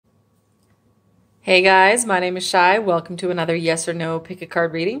Hey guys, my name is Shai. Welcome to another yes or no pick a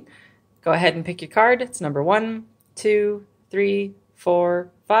card reading. Go ahead and pick your card. It's number 1, 2, 3,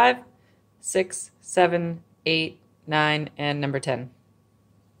 4, 5, 6, 7, 8, 9, and number 10.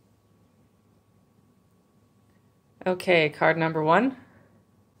 Okay, card number 1.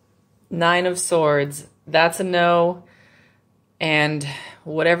 9 of Swords. That's a no. And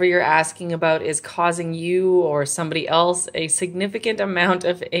whatever you're asking about is causing you or somebody else a significant amount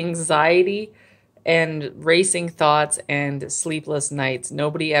of anxiety and racing thoughts and sleepless nights.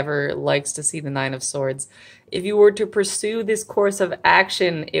 Nobody ever likes to see the 9 of Swords. If you were to pursue this course of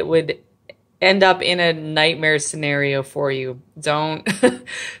action, it would end up in a nightmare scenario for you. Don't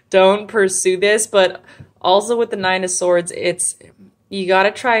don't pursue this, but also with the 9 of Swords, you got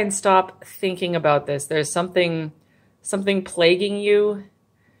to try and stop thinking about this. There's something plaguing you,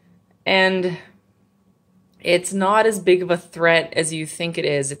 and it's not as big of a threat as you think it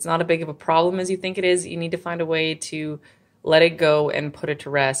is. It's not as big of a problem as you think it is. You need to find a way to let it go and put it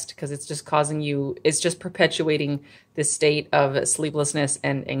to rest, because it's just causing you, it's just perpetuating this state of sleeplessness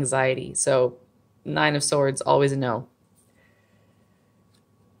and anxiety. So 9 of Swords, always a no.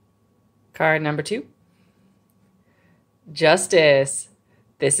 Card number 2. Justice.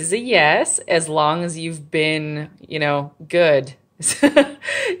 This is a yes, as long as you've been, good.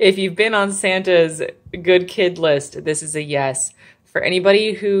 If you've been on Santa's good kid list, this is a yes. For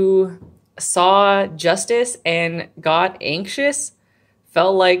anybody who saw justice and got anxious,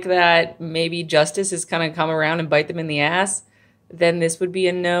 felt like that maybe justice is going to come around and bite them in the ass, then this would be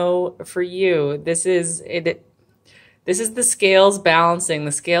a no for you. This is it. This is the scales balancing,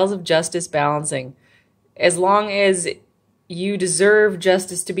 the scales of justice balancing. As long as you deserve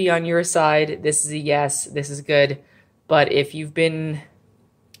justice to be on your side, this is a yes, this is good. But if you've been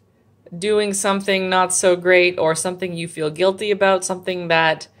doing something not so great, or something you feel guilty about, something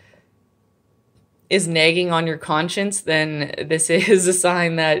that is nagging on your conscience, then this is a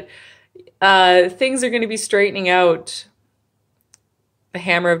sign that things are going to be straightening out. The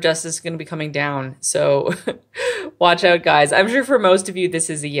hammer of justice is going to be coming down. So watch out, guys. I'm sure for most of you, this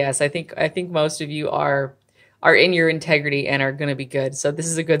is a yes. I think most of you are in your integrity and are going to be good. So this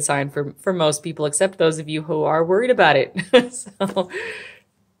is a good sign for most people, except those of you who are worried about it. So,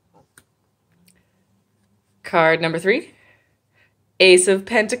 card number 3. Ace of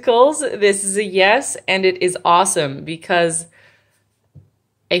Pentacles. This is a yes, and it is awesome because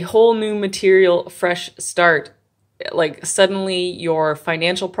a whole new material, fresh start. Like suddenly your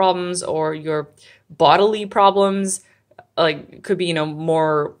financial problems or your bodily problems, like could be,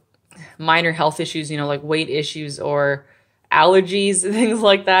 more minor health issues, like weight issues or allergies, things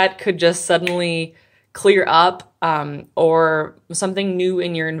like that, could just suddenly clear up, or something new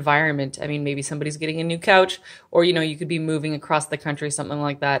in your environment. I mean, maybe somebody's getting a new couch, or, you could be moving across the country, something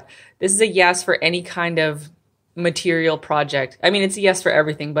like that. This is a yes for any kind of material project. I mean, it's a yes for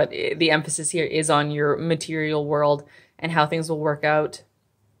everything, but the emphasis here is on your material world and how things will work out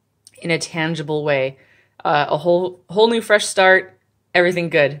in a tangible way. A whole new fresh start. Everything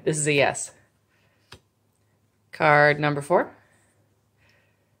good. This is a yes. Card number 4.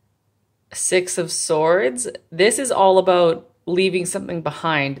 6 of Swords. This is all about leaving something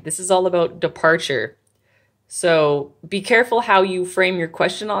behind. This is all about departure. So be careful how you frame your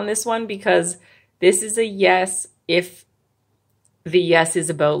question on this one, because this is a yes if the yes is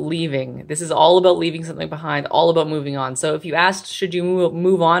about leaving. This is all about leaving something behind, all about moving on. So if you asked, should you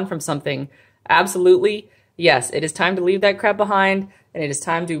move on from something? Absolutely. Yes, it is time to leave that crap behind, and it is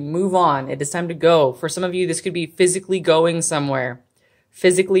time to move on. It is time to go. For some of you, this could be physically going somewhere,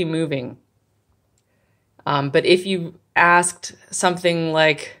 physically moving. But if you asked something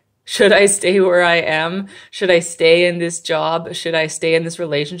like, should I stay where I am? Should I stay in this job? Should I stay in this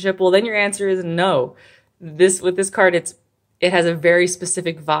relationship? Well, then your answer is no. With this card, it has a very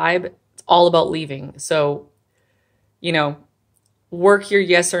specific vibe. It's all about leaving. So, work your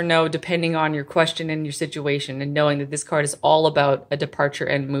yes or no depending on your question and your situation, and knowing that this card is all about a departure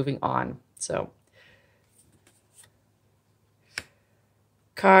and moving on. So,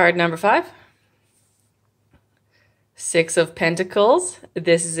 card number 5. 6 of Pentacles.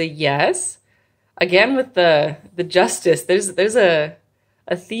 This is a yes. Again, with the justice, there's a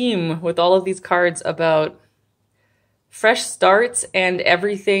theme with all of these cards about fresh starts and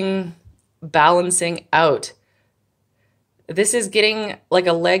everything balancing out. This is getting like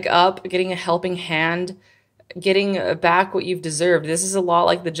a leg up, getting a helping hand, getting back what you've deserved. This is a lot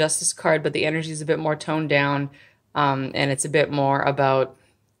like the Justice card, but the energy is a bit more toned down, and it's a bit more about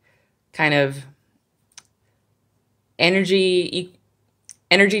kind of energy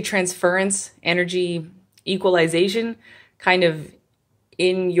transference, energy equalization, kind of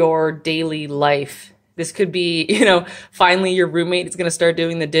in your daily life. This could be, you know, finally your roommate is going to start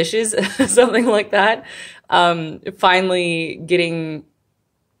doing the dishes, something like that. Finally getting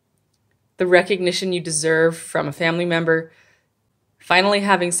the recognition you deserve from a family member. Finally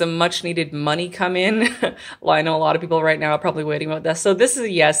having some much needed money come in. Well, I know a lot of people right now are probably waiting about this. So this is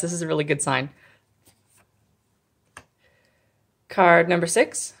a yes. This is a really good sign. Card number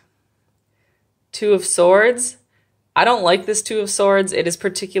 6. Two of Swords. I don't like this Two of Swords. It is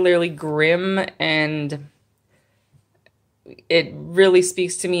particularly grim, and it really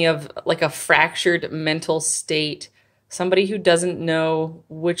speaks to me of like a fractured mental state. Somebody who doesn't know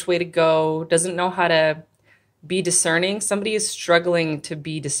which way to go, doesn't know how to be discerning. Somebody is struggling to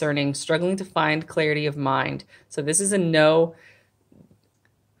be discerning, struggling to find clarity of mind. So this is a no.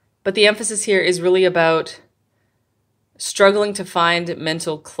 But the emphasis here is really about struggling to find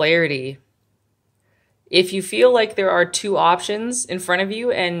mental clarity. If you feel like there are two options in front of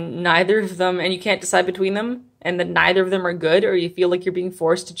you and neither of them, and you can't decide between them, and that neither of them are good, or you feel like you're being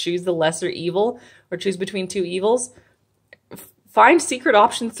forced to choose the lesser evil or choose between two evils, find secret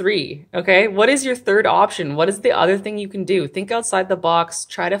option 3, okay? What is your third option? What is the other thing you can do? Think outside the box.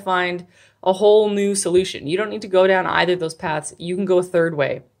 Try to find a whole new solution. You don't need to go down either of those paths. You can go a third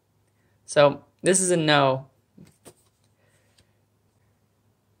way. So this is a no.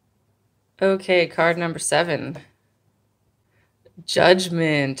 Okay, card number 7.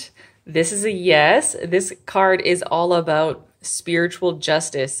 Judgment. This is a yes. This card is all about spiritual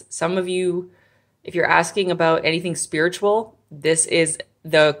justice. Some of you, if you're asking about anything spiritual, this is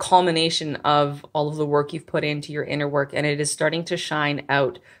the culmination of all of the work you've put into your inner work, and it is starting to shine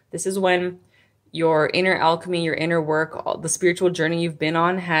out. This is when your inner alchemy, your inner work, the spiritual journey you've been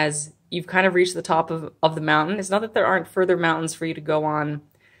on you've kind of reached the top of the mountain. It's not that there aren't further mountains for you to go on,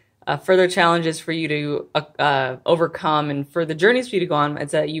 further challenges for you to overcome, and further journeys for you to go on.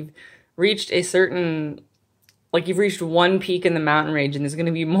 It's that you've reached a certain, like you've reached one peak in the mountain range, and there's going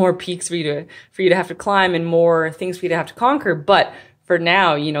to be more peaks for you to have to climb and more things for you to have to conquer. But for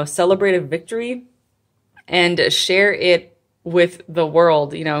now, you know, celebrate a victory and share it with the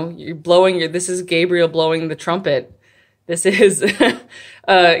world. You know, this is Gabriel blowing the trumpet. This is,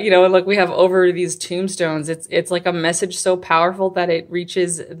 you know, look, we have over these tombstones. It's like a message so powerful that it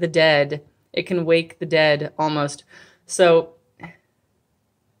reaches the dead. It can wake the dead almost. So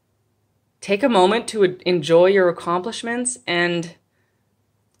take a moment to enjoy your accomplishments. And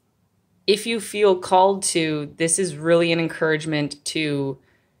if you feel called to, this is really an encouragement to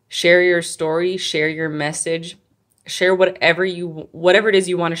share your story, share your message, share whatever it is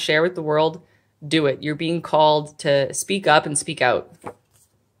you want to share with the world. Do it. You're being called to speak up and speak out.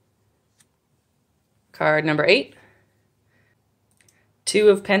 Card number 8. Two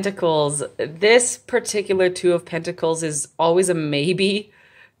of Pentacles. This particular Two of Pentacles is always a maybe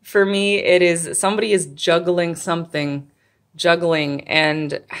for me. It is somebody is juggling something,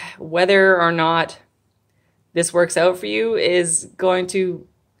 and whether or not this works out for you is going to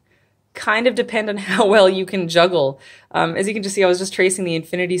kind of depend on how well you can juggle. As you can just see, I was just tracing the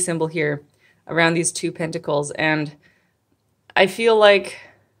infinity symbol here around these two pentacles, and I feel like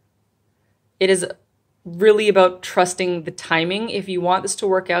it is really about trusting the timing. If you want this to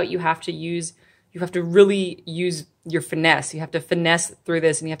work out, you have to really use your finesse. You have to finesse through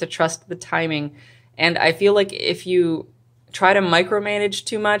this, and you have to trust the timing. And I feel like if you try to micromanage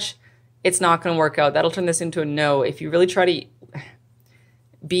too much, it's not going to work out. That'll turn this into a no. If you really try to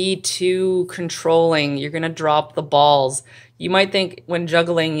be too controlling, you're going to drop the balls. You might think when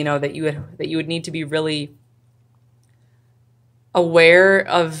juggling, you know, that you would need to be really aware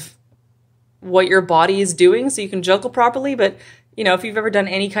of what your body is doing so you can juggle properly. But, you know, if you've ever done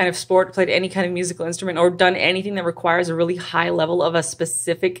any kind of sport, played any kind of musical instrument, or done anything that requires a really high level of a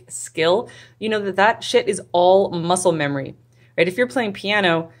specific skill, you know that shit is all muscle memory, right? If you're playing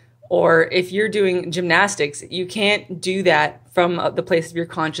piano, or if you're doing gymnastics, you can't do that from the place of your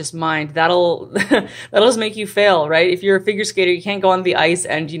conscious mind. That'll just make you fail, right? If you're a figure skater, you can't go on the ice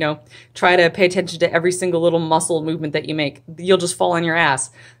and, you know, try to pay attention to every single little muscle movement that you make. You'll just fall on your ass.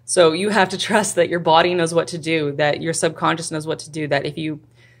 So you have to trust that your body knows what to do, that your subconscious knows what to do, that if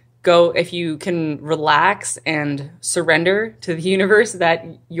you can relax and surrender to the universe, that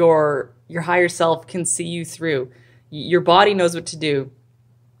your higher self can see you through. Your body knows what to do.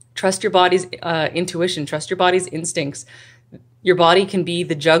 Trust your body's intuition. Trust your body's instincts. Your body can be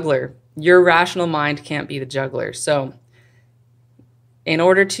the juggler. Your rational mind can't be the juggler. So in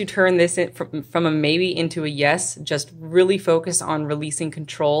order to turn this from a maybe into a yes, just really focus on releasing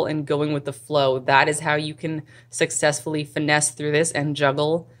control and going with the flow. That is how you can successfully finesse through this and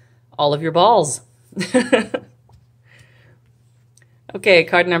juggle all of your balls. Okay,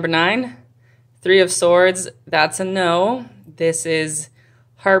 card number 9, Three of Swords. That's a no. This is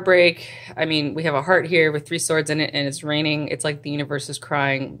heartbreak. I mean, we have a heart here with 3 swords in it and it's raining. It's like the universe is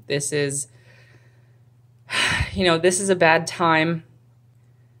crying. This is, this is a bad time.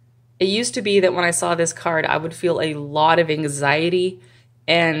 It used to be that when I saw this card, I would feel a lot of anxiety,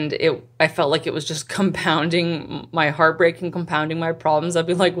 and I felt like it was just compounding my heartbreak and compounding my problems. I'd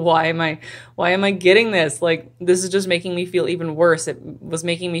be like, why am I getting this? Like, this is just making me feel even worse. It was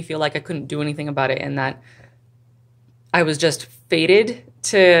making me feel like I couldn't do anything about it and that I was just fated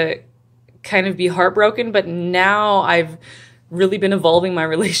to kind of be heartbroken. But now I've really been evolving my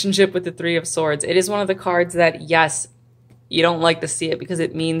relationship with the Three of Swords. It is one of the cards that, yes, you don't like to see it because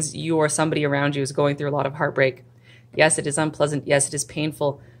it means you or somebody around you is going through a lot of heartbreak. Yes, it is unpleasant. Yes, it is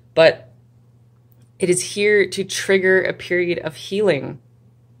painful. But it is here to trigger a period of healing.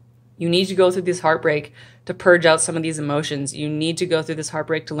 You need to go through this heartbreak to purge out some of these emotions. You need to go through this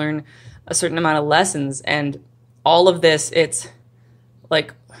heartbreak to learn a certain amount of lessons. And all of this, it's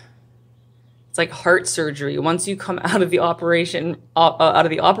like heart surgery. Once you come out of the operating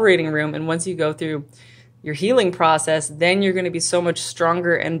room, and once you go through your healing process, then you're going to be so much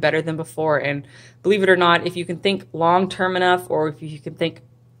stronger and better than before. And believe it or not, if you can think long-term enough, or if you can think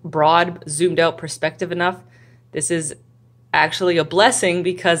broad, zoomed out perspective enough, this is actually a blessing,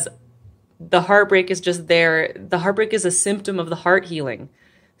 because the heartbreak is just there. The heartbreak is a symptom of the heart healing.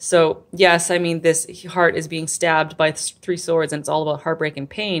 So yes, I mean, this heart is being stabbed by 3 swords and it's all about heartbreak and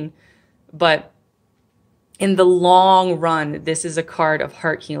pain. But in the long run, this is a card of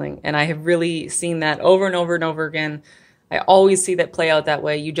heart healing. And I have really seen that over and over and over again. I always see that play out that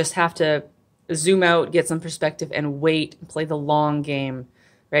way. You just have to zoom out, get some perspective, and wait and play the long game,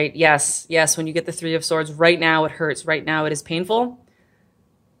 right? Yes, when you get the 3 of Swords, right now it hurts. Right now it is painful.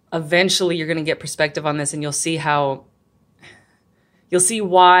 Eventually you're going to get perspective on this, and you'll see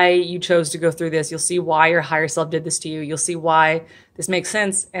why you chose to go through this. You'll see why your higher self did this to you. You'll see why this makes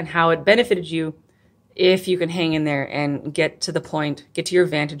sense and how it benefited you, if you can hang in there and get to your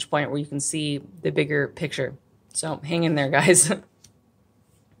vantage point where you can see the bigger picture. So hang in there, guys.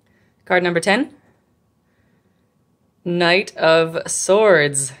 Card number 10, Knight of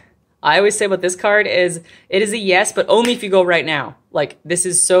Swords. I always say about this card is, it is a yes, but only if you go right now. Like, this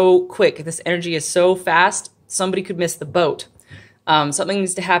is so quick. This energy is so fast. Somebody could miss the boat. Something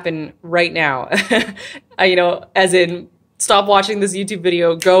needs to happen right now. As in, stop watching this YouTube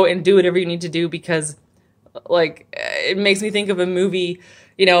video, go and do whatever you need to do, because like, it makes me think of a movie,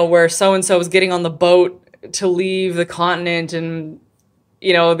 where so-and-so is getting on the boat to leave the continent, and,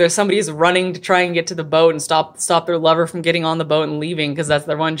 there's somebody who's running to try and get to the boat and stop their lover from getting on the boat and leaving, because that's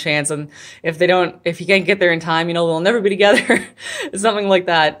their one chance. And if you can't get there in time, they'll never be together. Something like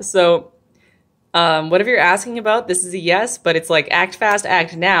that. So, whatever you're asking about, this is a yes, but it's like, act fast,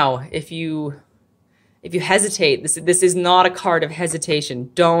 act now. If you hesitate, this is not a card of hesitation.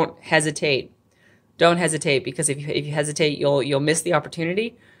 Don't hesitate. Don't hesitate, because if you hesitate, you'll miss the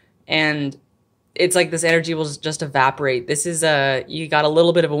opportunity, and it's like this energy will just evaporate. This is you got a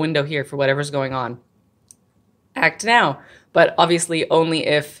little bit of a window here for whatever's going on. Act now, but obviously only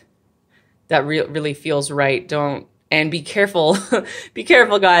if that really feels right. And be careful. Be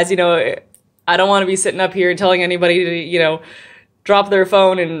careful, guys. I don't want to be sitting up here and telling anybody to, drop their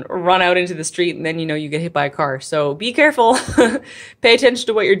phone and run out into the street, and then, you get hit by a car. So be careful. Pay attention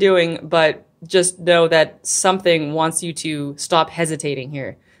to what you're doing, but just know that something wants you to stop hesitating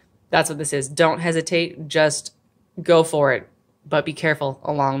here. That's what this is. Don't hesitate. Just go for it, but be careful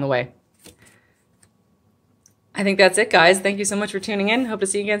along the way. I think that's it, guys. Thank you so much for tuning in. Hope to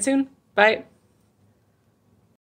see you again soon. Bye.